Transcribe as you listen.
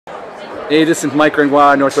Hey, this is Mike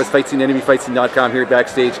Renoir, Northwest Fight Scene, enemyfightscene.com here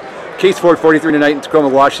backstage. CageSport 43 tonight in Tacoma,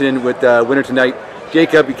 Washington with winner tonight,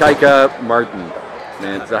 Jacob Ikaika Martin.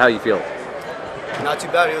 Man, so how you feel? Not too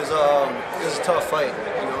bad. It was a tough fight.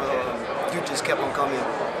 You know, dude just kept on coming.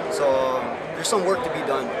 So there's some work to be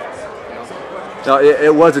done. You know? No,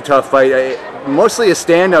 it was a tough fight. Mostly a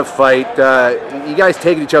stand-up fight. You guys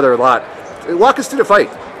taking each other a lot. Walk us through the fight.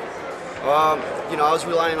 You know, I was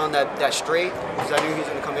relying on that straight because I knew he was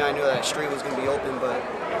going to come in. I knew that straight was going to be open, but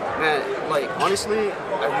man, like honestly,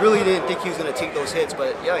 I really didn't think he was going to take those hits.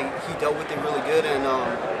 But yeah, he dealt with it really good, and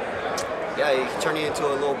yeah, he turned it into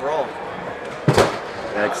a little brawl.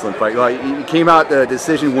 Excellent fight. Well, you came out the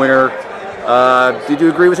decision winner. Did you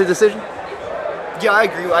agree with the decision? Yeah, I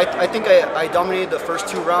agree. I think I dominated the first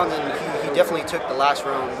 2 rounds, and he definitely took the last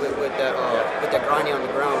round with that grinding on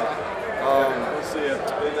the ground.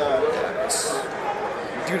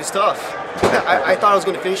 Dude, it's tough. I thought I was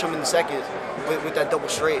going to finish him in the second with that double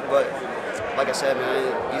straight, but like I said,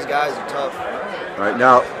 man, these guys are tough. All right,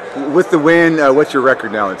 now with the win, what's your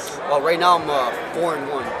record now? It's right now I'm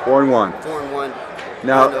 4-1. 4-1. 4-1.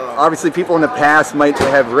 Now, obviously, people in the past might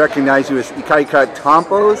have recognized you as Ikaika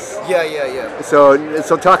Tampos. Yeah. So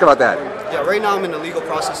talk about that. Yeah, right now I'm in the legal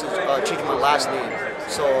process of changing my last name.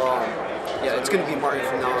 So yeah, it's going to be Martin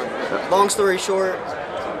from now on. Long story short,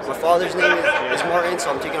 my father's name is Martin, so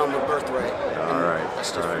I'm taking on my birthright. All right.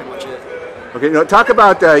 That's just pretty much it. Okay, now talk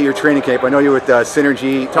about your training camp. I know you're with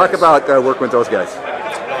S.N.R.G. Talk about working with those guys.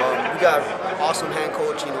 We got awesome hand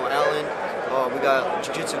coach, you know, Alan. We got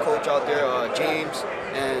jiu-jitsu coach out there, James,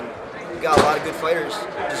 and we got a lot of good fighters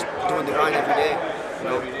just doing the grind every day. You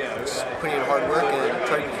know, just putting in hard work and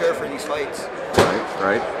trying to prepare for these fights.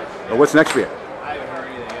 Right. Well, what's next for you?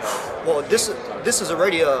 Well, this is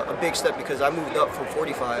already a big step because I moved up from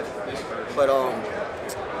 45, but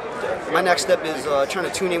my next step is trying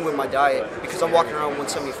to tune in with my diet because I'm walking around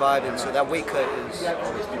 175, and so that weight cut is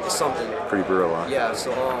something. Pretty brutal, huh? Yeah,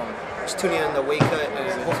 so just tuning in the weight cut,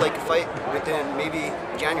 and hopefully I can fight within maybe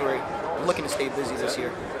January. I'm looking to stay busy this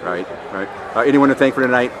year. Right. Anyone to thank for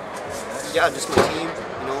tonight? Yeah, just my team,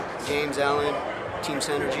 you know, James, Allen, Team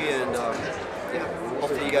S.N.R.G, and yeah,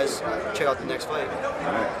 hopefully you guys check out the next fight.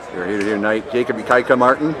 All right, you're here tonight, Jacob Ikaika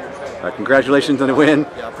Martin. Congratulations on the win,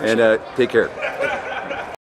 Yeah, and take care.